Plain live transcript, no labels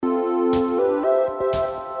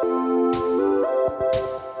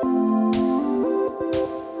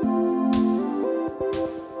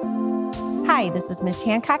this is Mish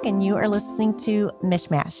Hancock, and you are listening to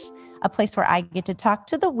Mishmash, a place where I get to talk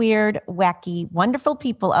to the weird, wacky, wonderful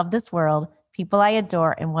people of this world, people I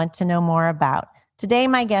adore and want to know more about. Today,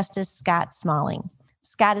 my guest is Scott Smalling.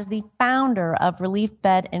 Scott is the founder of Relief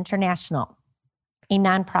Bed International, a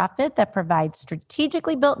nonprofit that provides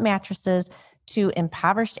strategically built mattresses to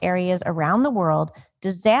impoverished areas around the world,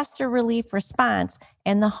 disaster relief response,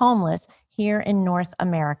 and the homeless here in North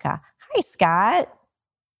America. Hi, Scott.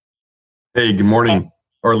 Hey, good morning.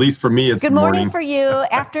 Or at least for me, it's good morning for you.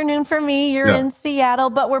 Afternoon for me. You're in Seattle,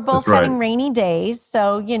 but we're both having rainy days.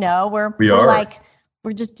 So, you know,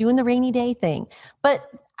 we're just doing the rainy day thing. But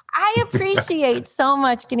I appreciate so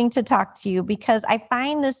much getting to talk to you because I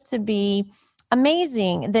find this to be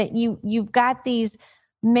amazing that you've got these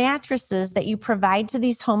mattresses that you provide to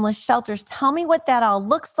these homeless shelters. Tell me what that all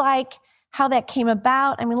looks like, how that came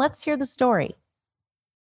about. I mean, let's hear the story.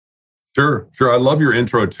 Sure. I love your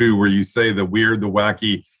intro too, where you say the weird, the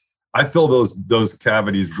wacky. I fill those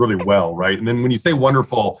cavities really well, right? And then when you say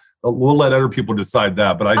wonderful, we'll let other people decide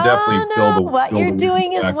that. But I definitely feel the what you're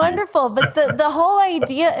doing is wonderful. But the whole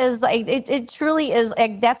idea is like it truly is.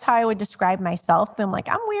 Like, that's how I would describe myself. I'm like,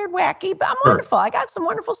 I'm weird, wacky, but I'm wonderful. I got some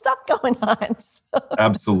wonderful stuff going on.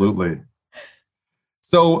 Absolutely.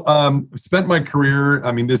 So spent my career.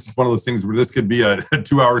 I mean, this is one of those things where this could be a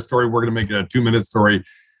 2-hour story. We're going to make it a 2-minute story.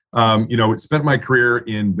 Spent my career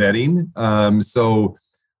in bedding.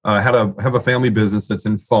 Have a family business that's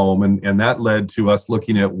in foam, and that led to us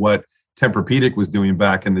looking at what Tempur-Pedic was doing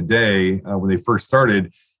back in the day when they first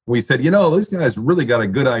started. We said, those guys really got a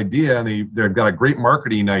good idea, and they've got a great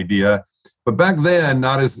marketing idea. But back then,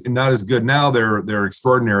 not as good. Now they're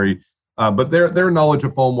extraordinary. But their knowledge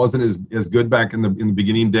of foam wasn't as good back in the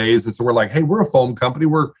beginning days. And so we're like, hey, we're a foam company.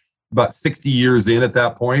 We're about 60 years in at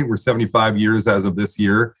that point. We're 75 years as of this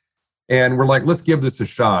year. And we're like, let's give this a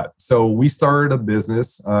shot. So we started a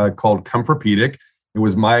business called Comfort-Pedic. It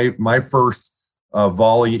was my first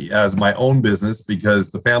volley as my own business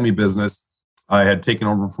because the family business I had taken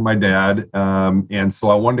over from my dad. And so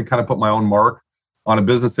I wanted to kind of put my own mark on a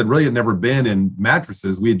business that really had never been in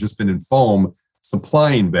mattresses. We had just been in foam,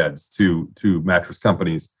 supplying beds to mattress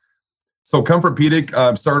companies. So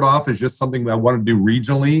Comfort-Pedic started off as just something that I wanted to do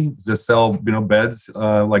regionally, just sell beds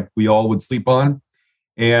like we all would sleep on.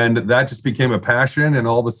 And that just became a passion. And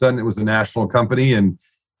all of a sudden it was a national company. And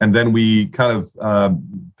then we kind of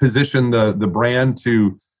positioned the brand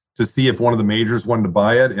to see if one of the majors wanted to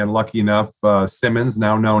buy it. And lucky enough, Simmons,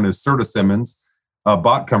 now known as Serta Simmons,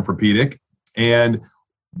 bought Comfort-Pedic. And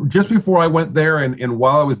just before I went there and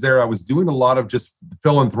while I was there, I was doing a lot of just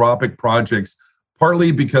philanthropic projects,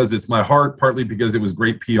 partly because it's my heart, partly because it was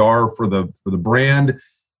great PR for the brand.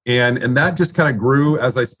 And that just kind of grew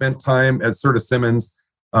as I spent time at Serta Simmons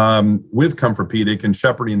with Comfort-Pedic and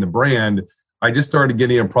shepherding the brand. I just started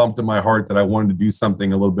getting a prompt in my heart that I wanted to do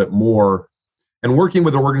something a little bit more. And working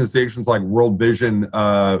with organizations like World Vision,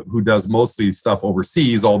 who does mostly stuff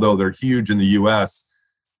overseas, although they're huge in the US,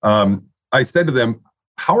 I said to them,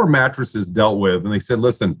 how are mattresses dealt with? And they said,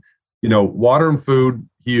 listen, water and food,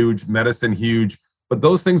 huge, medicine, huge, but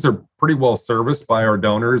those things are pretty well serviced by our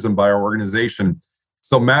donors and by our organization.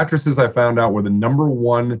 So mattresses, I found out, were the number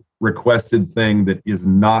one requested thing that is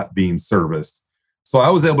not being serviced. So I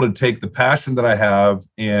was able to take the passion that I have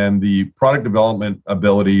and the product development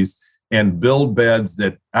abilities and build beds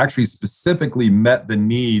that actually specifically met the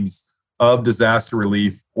needs of disaster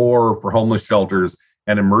relief or for homeless shelters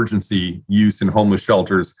and emergency use in homeless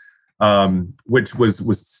shelters, which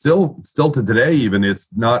was still to today, even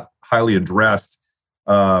it's not highly addressed.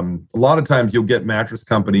 A lot of times you'll get mattress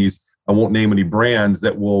companies, I won't name any brands,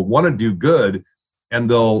 that will want to do good, and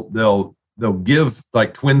they'll give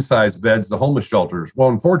like twin size beds to homeless shelters. Well,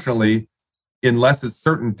 unfortunately, unless it's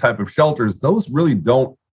certain type of shelters, those really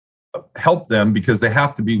don't help them because they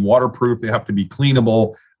have to be waterproof, they have to be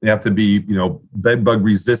cleanable, they have to be bed bug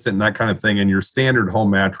resistant and that kind of thing. And your standard home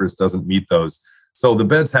mattress doesn't meet those. So the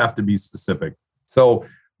beds have to be specific. So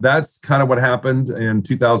that's kind of what happened. In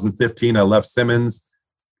 2015, I left Simmons.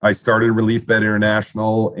 I started Relief Bed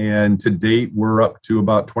International, and to date, we're up to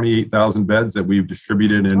about 28,000 beds that we've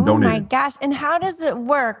distributed and donated. Oh my gosh. And how does it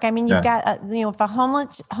work? I mean, you've got, if a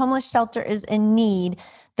homeless shelter is in need,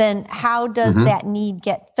 then how does that need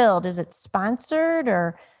get filled? Is it sponsored,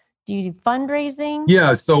 or do you do fundraising?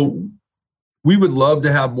 Yeah. So we would love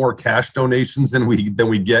to have more cash donations than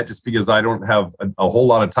we get, just because I don't have a whole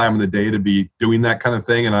lot of time in the day to be doing that kind of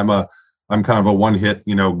thing. And I'm kind of a one-hit,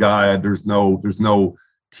 guy. There's no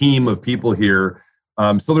team of people here.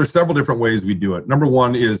 So there's several different ways we do it. Number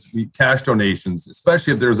one is cash donations,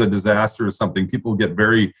 especially if there's a disaster or something. People get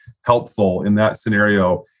very helpful in that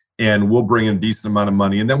scenario. and we'll bring in a decent amount of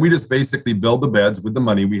money. And then we just basically build the beds with the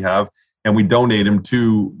money we have, and we donate them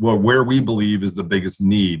to where we believe is the biggest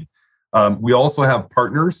need. We also have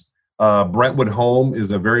partners. Brentwood Home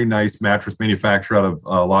is a very nice mattress manufacturer out of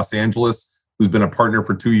Los Angeles, who's been a partner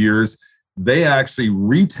for 2 years. They actually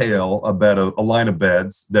retail a line of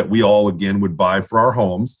beds that we all, again, would buy for our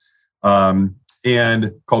homes,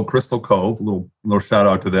 and called Crystal Cove. A little shout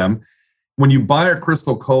out to them. When you buy a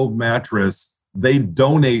Crystal Cove mattress, they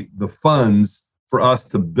donate the funds for us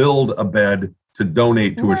to build a bed to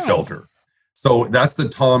donate to a shelter. So that's the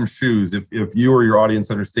Tom Shoes. If you or your audience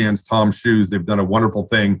understands Tom Shoes, they've done a wonderful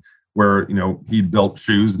thing where, he built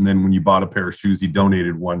shoes, and then when you bought a pair of shoes, he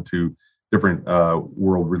donated one to different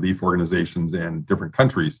world relief organizations and different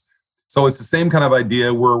countries. So it's the same kind of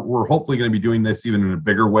idea. We're hopefully going to be doing this even in a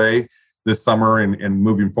bigger way this summer and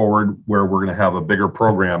moving forward, where we're going to have a bigger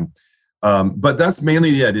program. But that's mainly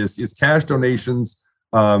it, is cash donations,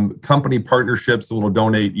 company partnerships that will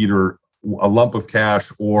donate either a lump of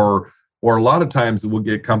cash or a lot of times we'll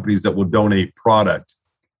get companies that will donate product.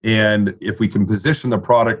 And if we can position the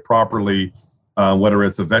product properly, whether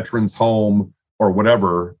it's a veteran's home or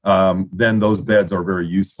whatever, then those beds are very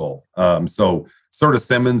useful. So Serta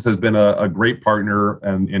Simmons has been a great partner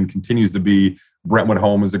and continues to be. Brentwood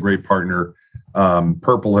Home is a great partner.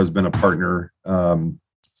 Purple has been a partner.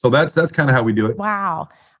 So that's kind of how we do it. Wow.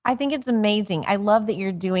 I think it's amazing. I love that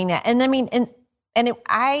you're doing that. And I mean,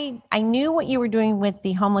 I knew what you were doing with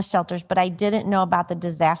the homeless shelters, but I didn't know about the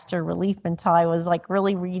disaster relief until I was like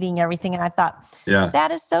really reading everything. And I thought, that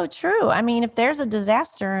is so true. I mean, if there's a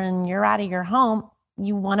disaster and you're out of your home,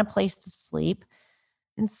 you want a place to sleep,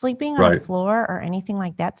 and sleeping on the floor or anything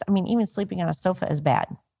like that. I mean, even sleeping on a sofa is bad.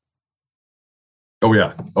 Oh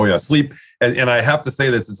yeah. Sleep. And I have to say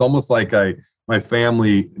that it's almost like my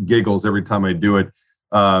family giggles every time I do it.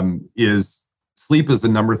 Is sleep is the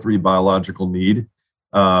number 3 biological need.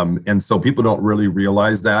 And so people don't really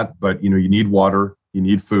realize that, but you need water, you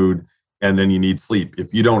need food, and then you need sleep.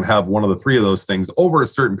 If you don't have one of the 3 of those things over a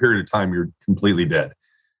certain period of time, you're completely dead.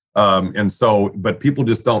 But people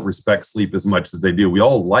just don't respect sleep as much as they do. We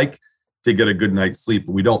all like to get a good night's sleep,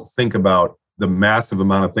 but we don't think about the massive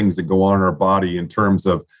amount of things that go on in our body in terms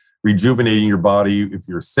of rejuvenating your body. If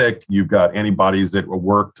you're sick, you've got antibodies that will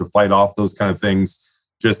work to fight off those kind of things.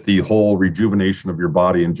 Just the whole rejuvenation of your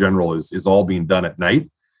body in general is all being done at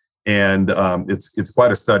night. And it's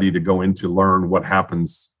quite a study to go into, learn what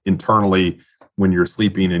happens internally when you're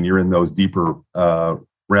sleeping and you're in those deeper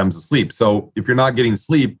realms of sleep. So if you're not getting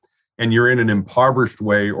sleep and you're in an impoverished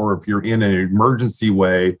way, or if you're in an emergency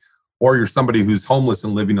way, or you're somebody who's homeless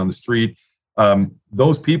and living on the street,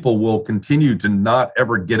 those people will continue to not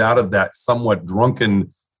ever get out of that somewhat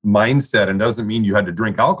drunken mindset. And doesn't mean you had to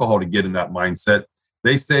drink alcohol to get in that mindset.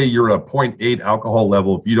 They say you're at a 0.8 alcohol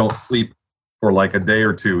level. If you don't sleep for like a day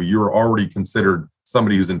or two, you're already considered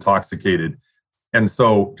somebody who's intoxicated. And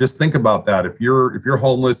so just think about that. If you're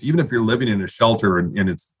homeless, even if you're living in a shelter and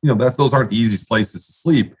it's, those aren't the easiest places to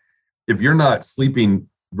sleep. If you're not sleeping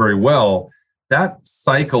very well, that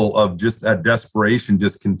cycle of just that desperation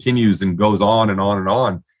just continues and goes on and on and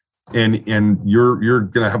on. And you're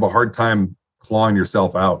going to have a hard time clawing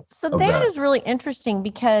yourself out. So that is really interesting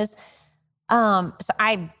because so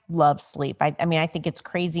I love sleep. I mean, I think it's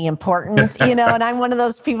crazy important, and I'm one of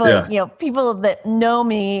those people that, people that know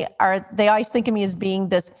me they always think of me as being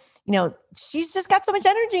this, she's just got so much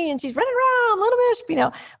energy and she's running around, little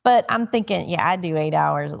bit, but I'm thinking, I do 8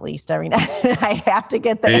 hours at least every night. I have to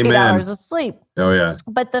get the 8 hours of sleep. Oh yeah.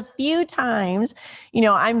 But the few times,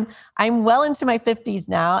 I'm well into my 50s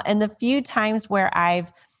now. And the few times where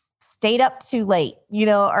I've stayed up too late,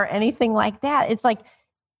 or anything like that, it's like,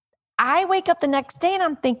 I wake up the next day and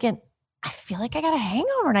I'm thinking, I feel like I got a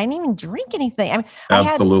hangover and I didn't even drink anything. I mean,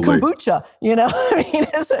 Absolutely. I had kombucha,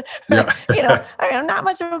 I'm not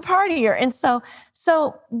much of a partier. And so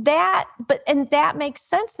that makes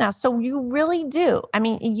sense now. So you really do. I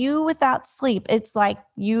mean, you without sleep, it's like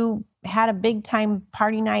you had a big time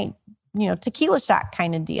party night, tequila shot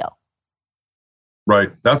kind of deal. Right.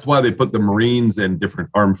 That's why they put the Marines in different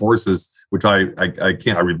armed forces, which I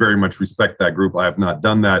very much respect that group. I have not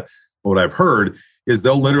done that. But what I've heard is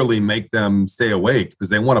they'll literally make them stay awake because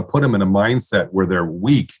they want to put them in a mindset where they're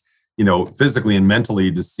weak, physically and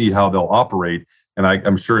mentally, to see how they'll operate. And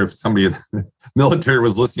I'm sure if somebody in the military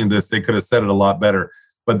was listening to this, they could have said it a lot better.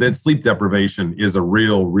 But then sleep deprivation is a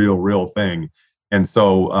real thing. And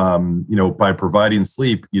so, by providing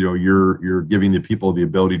sleep, you're giving the people the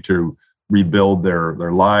ability to rebuild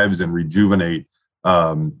their lives and rejuvenate.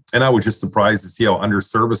 And I was just surprised to see how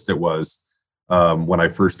underserviced it was. when I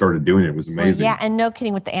first started doing it. It was amazing. Yeah, and no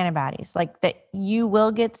kidding with the antibodies. Like that, you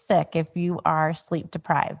will get sick if you are sleep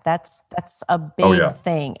deprived. That's a big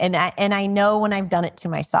thing. And I know when I've done it to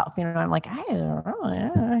myself, I'm like, I don't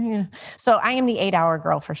know. So I am the 8-hour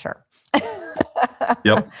girl for sure.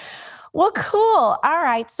 Yep. Well, cool. All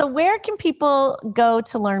right. So where can people go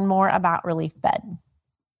to learn more about Relief Bed?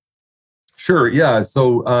 Sure. Yeah.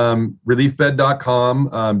 So reliefbed.com,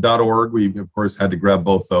 .org. We, of course, had to grab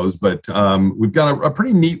both those, but we've got a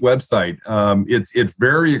pretty neat website. It's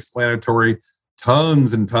very explanatory,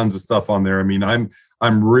 tons and tons of stuff on there. I mean, I'm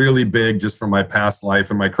really big just from my past life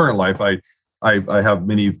and my current life. I have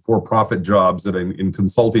many for-profit jobs that in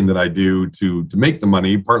consulting that I do to make the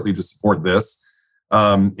money, partly to support this.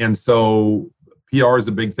 And so PR is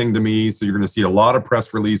a big thing to me. So you're going to see a lot of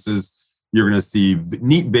press releases. You're going to see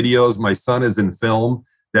neat videos. My son is in film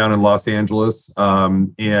down in Los Angeles.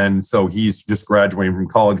 And so he's just graduating from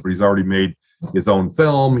college, but he's already made his own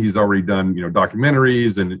film. He's already done,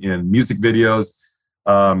 documentaries and music videos.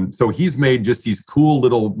 So he's made just these cool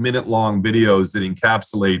little minute-long videos that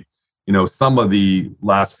encapsulate, some of the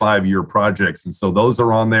last 5-year projects. And so those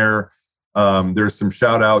are on there. There's some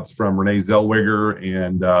shout outs from Renee Zellweger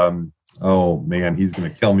and, oh man, he's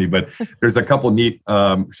going to kill me. But there's a couple neat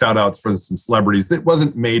shout outs for some celebrities that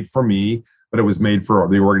wasn't made for me, but it was made for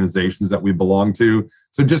the organizations that we belong to.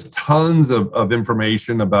 So just tons of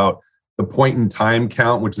information about the point in time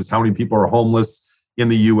count, which is how many people are homeless in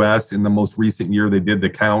the US. In the most recent year, they did the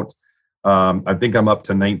count. I think I'm up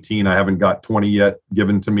to 19. I haven't got 20 yet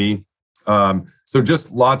given to me. So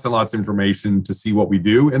just lots and lots of information to see what we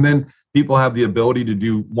do. And then people have the ability to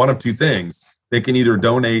do one of two things. They can either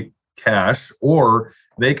donate cash, or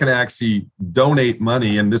they can actually donate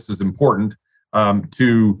money, and this is important,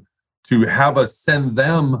 to have us send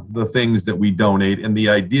them the things that we donate. And the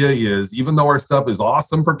idea is, even though our stuff is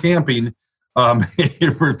awesome for camping,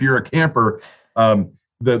 if you're a camper,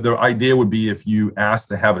 the idea would be if you ask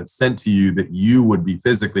to have it sent to you, that you would be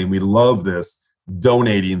physically, and we love this,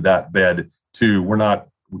 donating that bed to,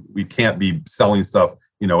 we can't be selling stuff,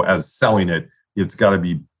 as selling it. It's got to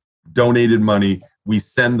be donated money. We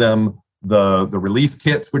send them the relief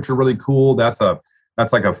kits, which are really cool. That's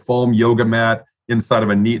like a foam yoga mat inside of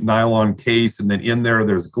a neat nylon case. And then in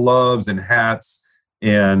there's gloves and hats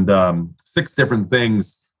and 6 different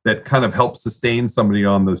things that kind of help sustain somebody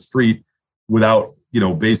on the street without,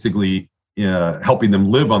 basically helping them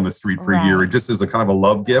live on the street for a year. It just is a kind of a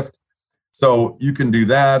love gift. So you can do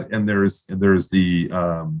that. And there's the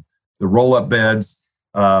roll-up beds.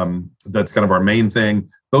 That's kind of our main thing.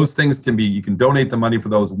 Those things you can donate the money for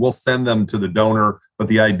those. We'll send them to the donor, but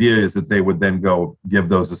the idea is that they would then go give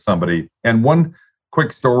those to somebody. And one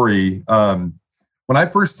quick story, when I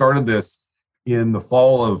first started this in the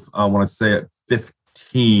fall of, I want to say at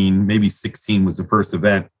 15, maybe 16 was the first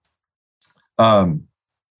event.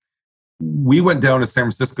 We went down to San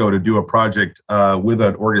Francisco to do a project with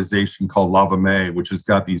an organization called Lava Mae, which has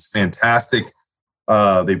got these fantastic,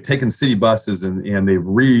 they've taken city buses and they've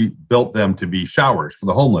rebuilt them to be showers for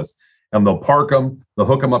the homeless. And they'll park them, they'll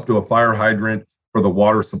hook them up to a fire hydrant for the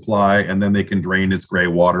water supply, and then they can drain its gray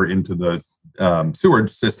water into the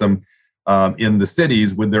sewage system in the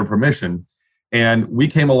cities with their permission. And we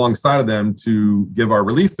came alongside of them to give our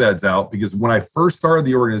relief beds out, because when I first started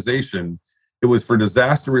the organization, it was for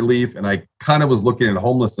disaster relief, and I kind of was looking at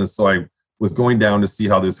homelessness, so I was going down to see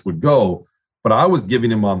how this would go. But I was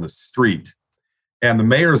giving them on the street. And the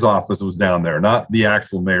mayor's office was down there, not the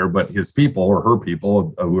actual mayor, but his people or her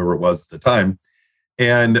people, whoever it was at the time.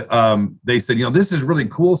 And they said, this is really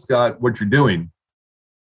cool, Scott, what you're doing.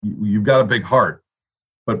 You've got a big heart.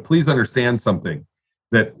 But please understand something,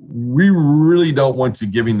 that we really don't want you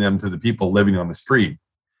giving them to the people living on the street.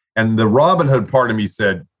 And the Robin Hood part of me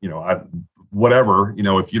said, whatever,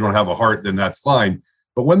 if you don't have a heart, then that's fine.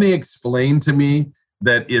 But when they explained to me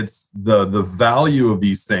that it's the value of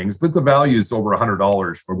these things, but the value is over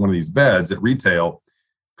 $100 for one of these beds at retail,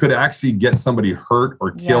 could actually get somebody hurt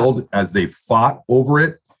or killed as they fought over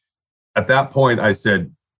it. At that point, I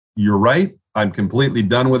said, you're right. I'm completely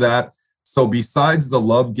done with that. So besides the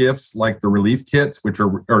love gifts, like the relief kits, which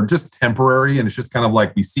are just temporary, and it's just kind of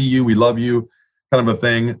like, we see you, we love you, kind of a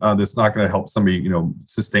thing that's not going to help somebody,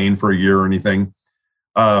 sustain for a year or anything.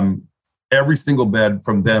 Every single bed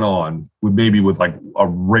from then on, with like a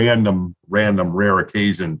random rare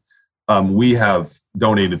occasion, we have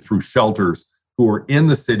donated through shelters who are in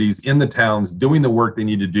the cities, in the towns, doing the work they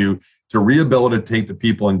need to do to rehabilitate the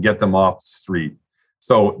people and get them off the street.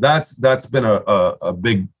 So that's been a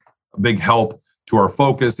big help to our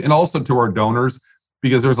focus, and also to our donors,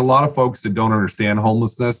 because there's a lot of folks that don't understand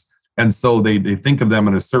homelessness. And so they think of them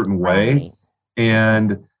in a certain way.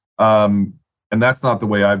 And that's not the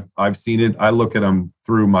way I've seen it. I look at them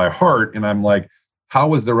through my heart, and I'm like, how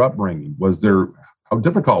was their upbringing? How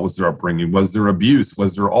difficult was their upbringing? Was there abuse?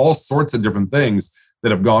 Was there all sorts of different things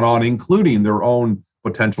that have gone on, including their own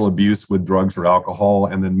potential abuse with drugs or alcohol,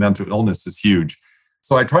 and then mental illness is huge.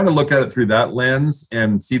 So I try to look at it through that lens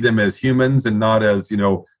and see them as humans and not as,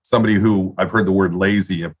 somebody who, I've heard the word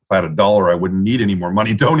lazy. If I had $1, I wouldn't need any more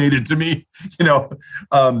money donated to me,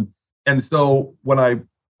 And so when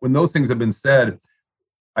those things have been said,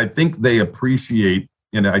 I think they appreciate,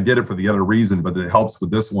 and I did it for the other reason, but it helps with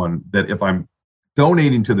this one, that if I'm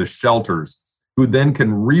donating to the shelters, who then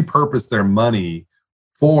can repurpose their money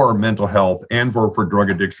for mental health and for drug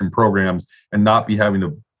addiction programs and not be having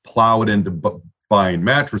to plow it into buying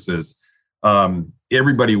mattresses,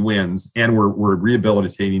 everybody wins, and we're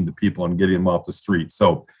rehabilitating the people and getting them off the street.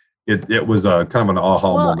 So it was a kind of an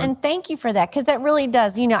aha moment. And thank you for that, because that really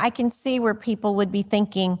does. I can see where people would be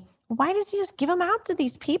thinking, why does he just give them out to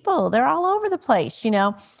these people? They're all over the place,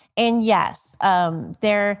 And yes,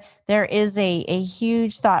 there is a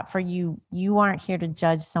huge thought for you. You aren't here to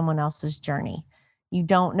judge someone else's journey. You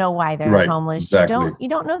don't know why they're homeless. Exactly. You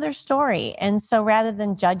don't know their story. And so rather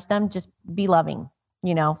than judge them, just be loving.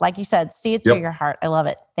 Like you said, see it through your heart. I love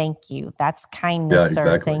it. Thank you. That's kindness,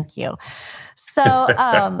 sir. Exactly. Thank you. So,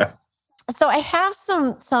 so I have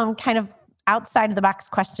some kind of outside of the box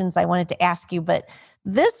questions I wanted to ask you, but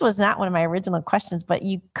this was not one of my original questions, but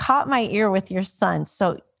you caught my ear with your son.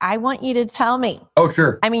 So I want you to tell me. Oh,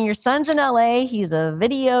 sure. I mean, your son's in LA. He's a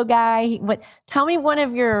video guy. Tell me one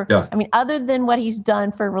of your, other than what he's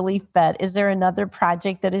done for Relief Bed, is there another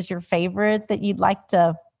project that is your favorite that you'd like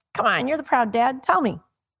to, come on, you're the proud dad. Tell me.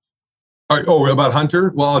 About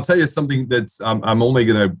Hunter? Well, I'll tell you something that's, I'm only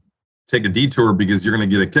going to take a detour because you're going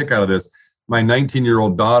to get a kick out of this. My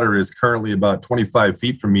 19-year-old daughter is currently about 25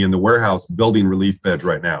 feet from me in the warehouse building relief beds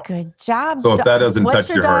right now. Good job. So if that doesn't touch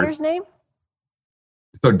your heart. What's your daughter's name?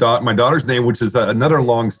 So my daughter's name, which is another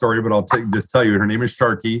long story, but I'll just tell you, her name is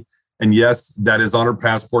Sharky. And yes, that is on her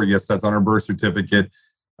passport. Yes, that's on her birth certificate.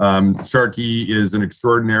 Sharky is an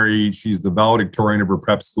extraordinary, she's the valedictorian of her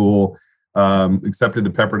prep school, accepted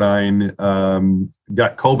to Pepperdine,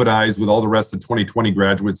 got COVIDized with all the rest of 2020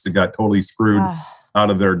 graduates that got totally screwed out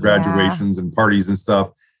of their graduations and parties and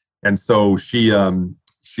stuff. And so she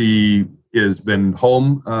has been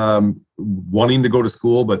home, wanting to go to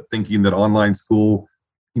school, but thinking that online school,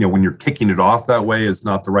 when you're kicking it off that way, is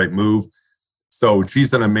not the right move. So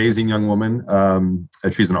she's an amazing young woman.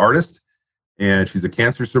 She's an artist, and she's a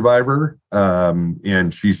cancer survivor.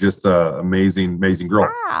 And she's just an amazing, amazing girl.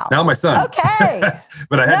 Wow. Now my son. Okay.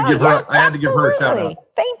 But I had to give her a shout out.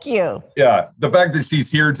 Thank you. Yeah. The fact that she's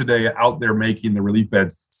here today out there making the relief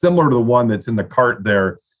beds, similar to the one that's in the cart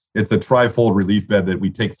there. It's a trifold relief bed that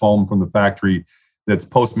we take foam from the factory that's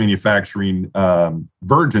post-manufacturing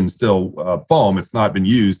virgin still foam. It's not been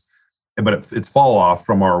used, but it's fall off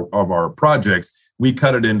from our projects. We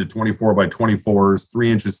cut it into 24 by 24s,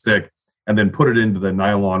 3 inches thick, and then put it into the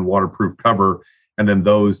nylon waterproof cover. And then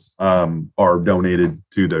those are donated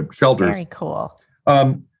to the shelters. Very cool.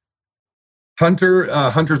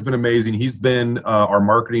 Hunter's been amazing. He's been our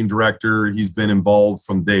marketing director. He's been involved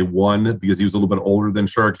from day one because he was a little bit older than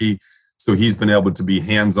Sharky. So he's been able to be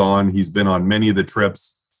hands-on. He's been on many of the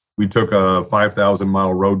trips. We took a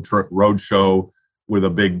 5,000-mile road show with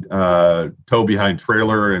a big tow-behind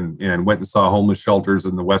trailer and went and saw homeless shelters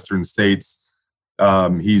in the western states.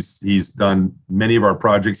 He's done many of our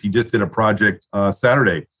projects. He just did a project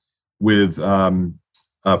Saturday with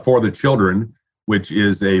For the Children, which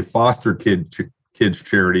is a foster kids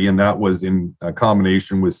charity. And that was in a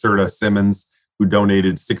combination with Serta Simmons, who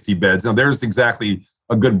donated 60 beds. Now, there's exactly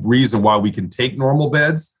a good reason why we can take normal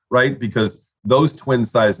beds, right? Because those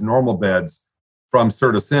twin-sized normal beds from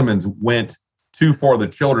Serta Simmons went to For the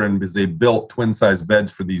Children because they built twin-sized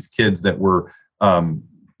beds for these kids that were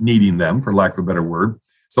needing them, for lack of a better word.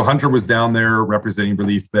 So Hunter was down there representing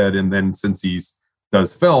Relief Bed. And then since he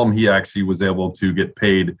does film, he actually was able to get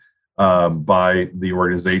paid by the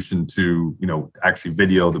organization to, actually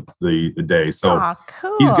video the day. So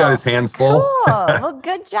cool. He's got his hands full. Cool. Well,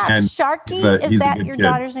 good job. Sharky, is that your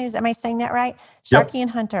daughter's name? Am I saying that right? Sharky and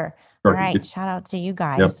Hunter. Sharky. All right. Shout out to you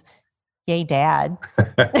guys. Yep. Yay, Dad.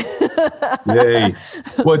 Yay.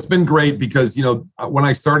 Well, it's been great because, when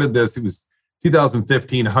I started this, it was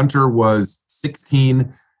 2015. Hunter was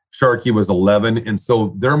 16. Sharky was 11. And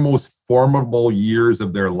so their most formidable years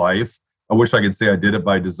of their life, I wish I could say I did it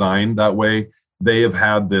by design that way. They have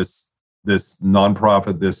had this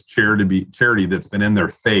nonprofit, this charity that's been in their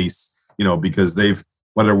face, because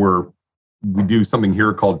whether we do something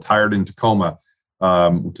here called Tired in Tacoma.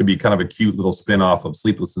 to be kind of a cute little spinoff of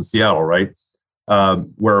Sleepless in Seattle, right?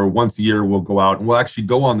 Where once a year we'll go out and we'll actually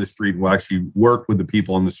go on the street and we'll actually work with the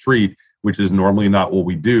people on the street, which is normally not what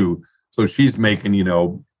we do. So she's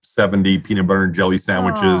making, 70 peanut butter and jelly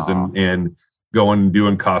sandwiches and going and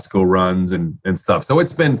doing Costco runs and stuff. So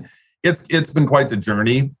it's been quite the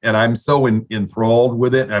journey, and I'm so enthralled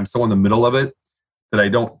with it, and I'm so in the middle of it that I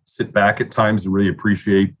don't sit back at times to really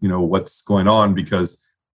appreciate, what's going on, because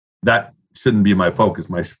that shouldn't be my focus.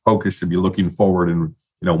 My focus should be looking forward and,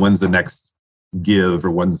 when's the next give,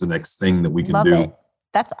 or when's the next thing that we can do. It.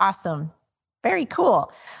 That's awesome. Very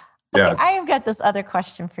cool. Okay, yeah. I have got this other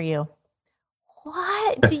question for you.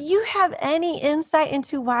 What? Do you have any insight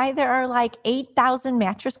into why there are like 8,000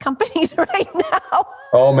 mattress companies right now?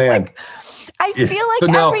 Oh, man. I feel like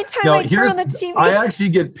every time I turn on the TV. I actually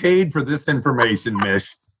get paid for this information,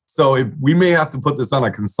 Mish. So we may have to put this on a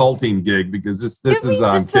consulting gig, because this is,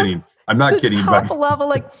 I'm kidding. I'm not kidding. Top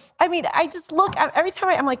level, I just look, every time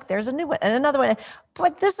I'm like, there's a new one and another one.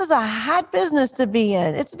 But this is a hot business to be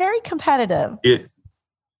in. It's very competitive.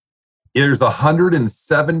 There's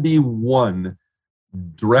 171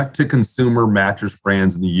 direct-to-consumer mattress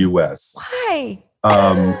brands in the U.S. Why?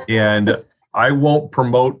 And I won't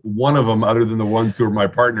promote one of them other than the ones who are my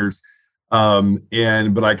partners.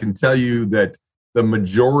 But I can tell you that the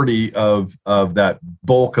majority of that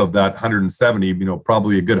bulk of that 170,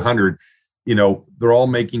 probably a good 100, they're all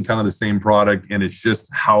making kind of the same product, and it's just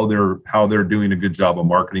how they're doing a good job of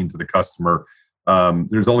marketing to the customer.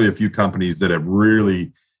 There's only a few companies that have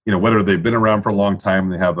really, whether they've been around for a long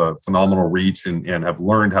time and they have a phenomenal reach and have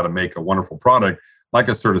learned how to make a wonderful product like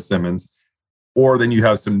a Serta Simmons, or then you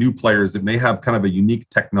have some new players that may have kind of a unique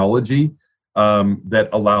technology that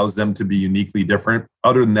allows them to be uniquely different.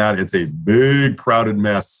 Other than that, it's a big crowded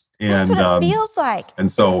mess. And that's what it feels like.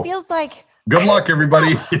 And so it feels like, good luck,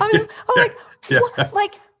 everybody.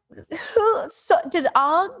 Did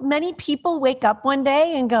many people wake up one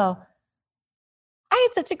day and go, I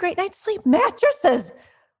had such a great night's sleep, mattresses,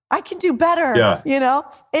 I can do better. Yeah.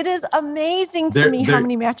 It is amazing to me how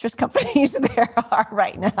many mattress companies there are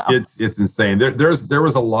right now. It's insane. There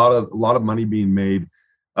was a lot of money being made,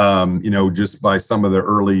 just by some of the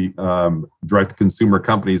early direct consumer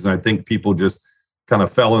companies. And I think people just kind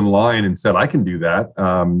of fell in line and said, I can do that.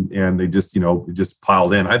 And they just, just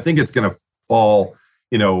piled in. I think it's going to fall,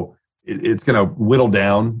 it's going to whittle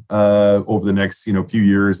down over the next, few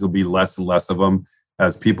years. There'll be less and less of them,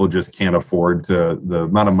 as people just can't afford the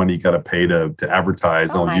amount of money you got to pay to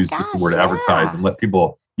advertise. I'll use just the word advertise and let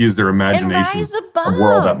people use their imagination of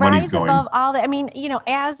where all that money's going. Above all that. I mean,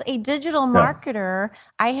 as a digital marketer,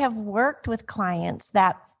 I have worked with clients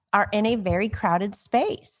that are in a very crowded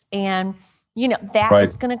space, and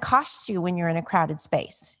it's going to cost you when you're in a crowded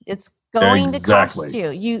space. It's going to cost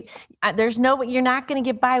you. You're not going to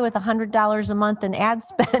get by with $100 a month in ad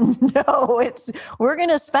spend. No, we're going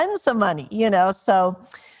to spend some money, so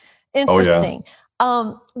interesting. Oh,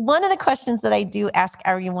 yeah. One of the questions that I do ask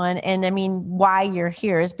everyone, and I mean, why you're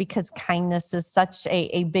here, is because kindness is such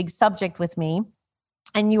a big subject with me.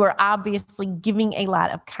 And you are obviously giving a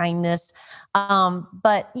lot of kindness.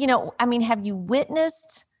 But, have you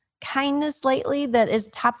witnessed kindness lately that is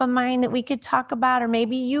top of mind that we could talk about, or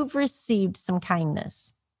maybe you've received some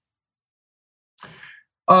kindness?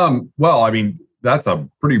 Well, that's a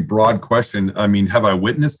pretty broad question. Have I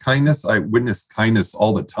witnessed kindness? I witness kindness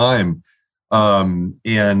all the time. I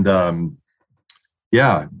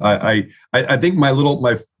think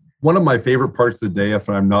one of my favorite parts of the day, if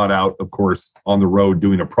I'm not out, of course, on the road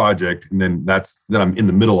doing a project, and then I'm in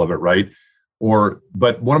the middle of it, right?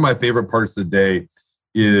 But one of my favorite parts of the day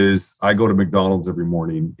is I go to McDonald's every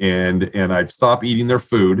morning and I stop eating their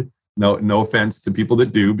food. No offense to people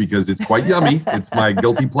that do, because it's quite yummy. It's my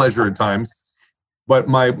guilty pleasure at times. But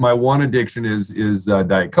my one addiction is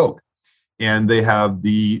Diet Coke. And they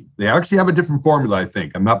actually have a different formula, I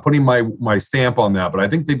think. I'm not putting my stamp on that, but I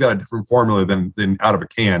think they've got a different formula than out of a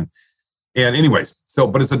can. And anyways,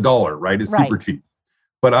 but it's $1, right? It's super cheap.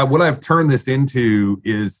 But what I've turned this into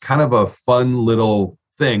is kind of a fun little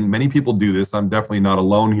thing. Many people do this. I'm definitely not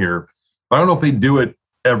alone here, but I don't know if they do it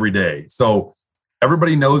every day. So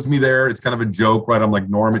everybody knows me there. It's kind of a joke, right? I'm like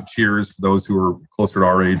Norm at Cheers, for those who are closer to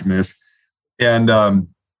our age, Mish. And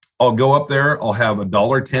I'll go up there. I'll have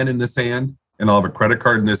 $1.10 in this hand, and I'll have a credit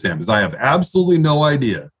card in this hand, because I have absolutely no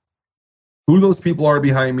idea who those people are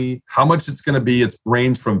behind me, how much it's going to be. It's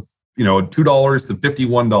ranged from $2 to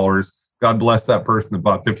 $51. God bless that person that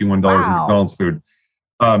bought $51 in McDonald's food.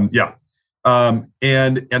 And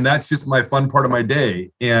that's just my fun part of my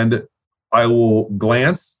day. And I will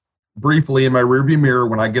glance briefly in my rearview mirror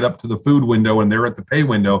when I get up to the food window and they're at the pay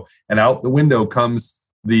window, and out the window comes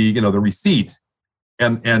the receipt.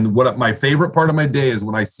 And what my favorite part of my day is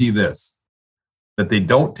when I see this, that they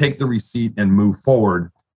don't take the receipt and move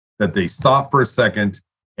forward, that they stop for a second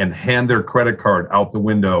and hand their credit card out the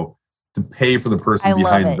window to pay for the person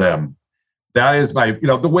behind them. That is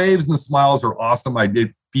the waves and the smiles are awesome.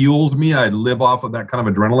 It fuels me. I live off of that kind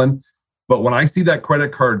of adrenaline. But when I see that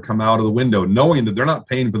credit card come out of the window, knowing that they're not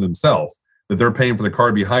paying for themselves, that they're paying for the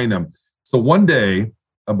card behind them. So one day,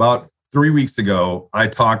 about 3 weeks ago, I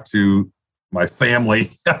talked to my family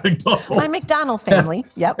at McDonald's. My McDonald family.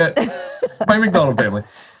 Yep. My McDonald family.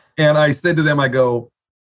 And I said to them, I go,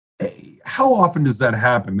 hey, how often does that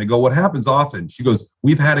happen? They go, what happens often? She goes,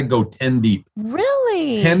 we've had it go 10 deep.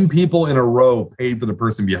 Really? 10 people in a row paid for the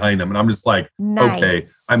person behind them. And I'm just like, okay,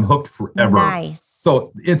 I'm hooked forever. Nice.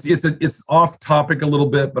 So it's off topic a little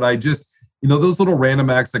bit, but I just, those little random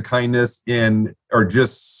acts of kindness are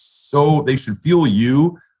just so, they should fuel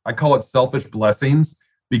you. I call it selfish blessings,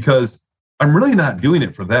 because I'm really not doing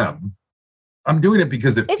it for them. I'm doing it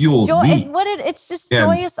because it fuels me. It's just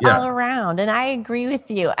joyous all around. And I agree with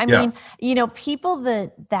you. I mean, people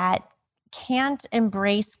that can't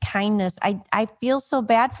embrace kindness, I feel so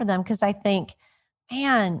bad for them, because I think,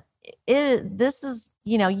 man, this is,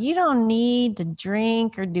 you don't need to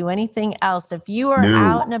drink or do anything else. If you are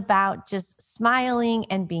out and about just smiling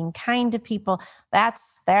and being kind to people,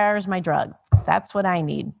 there's my drug. That's what I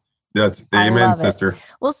need. That's amen, sister.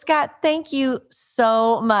 Well, Scott, thank you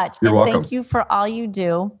so much. You're welcome. Thank you for all you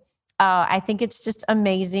do. I think it's just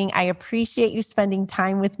amazing. I appreciate you spending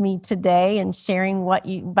time with me today and sharing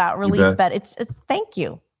about Relief Bet. It's thank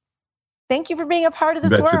you. Thank you for being a part of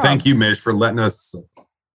this world. Thank you, Mish, for letting us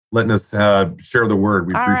share the word.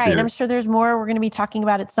 We appreciate it. I'm sure there's more we're going to be talking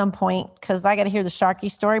about at some point, because I got to hear the Sharky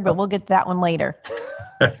story, but we'll get to that one later.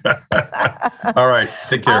 All right.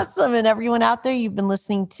 Take care. Awesome. And everyone out there, you've been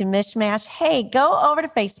listening to Mishmash. Hey, go over to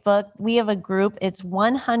Facebook. We have a group. It's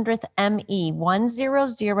 100th ME,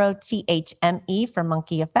 100THME for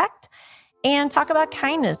Monkey Effect. And talk about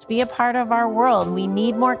kindness. Be a part of our world. We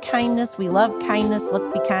need more kindness. We love kindness. Let's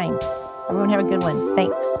be kind. Everyone have a good one.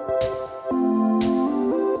 Thanks.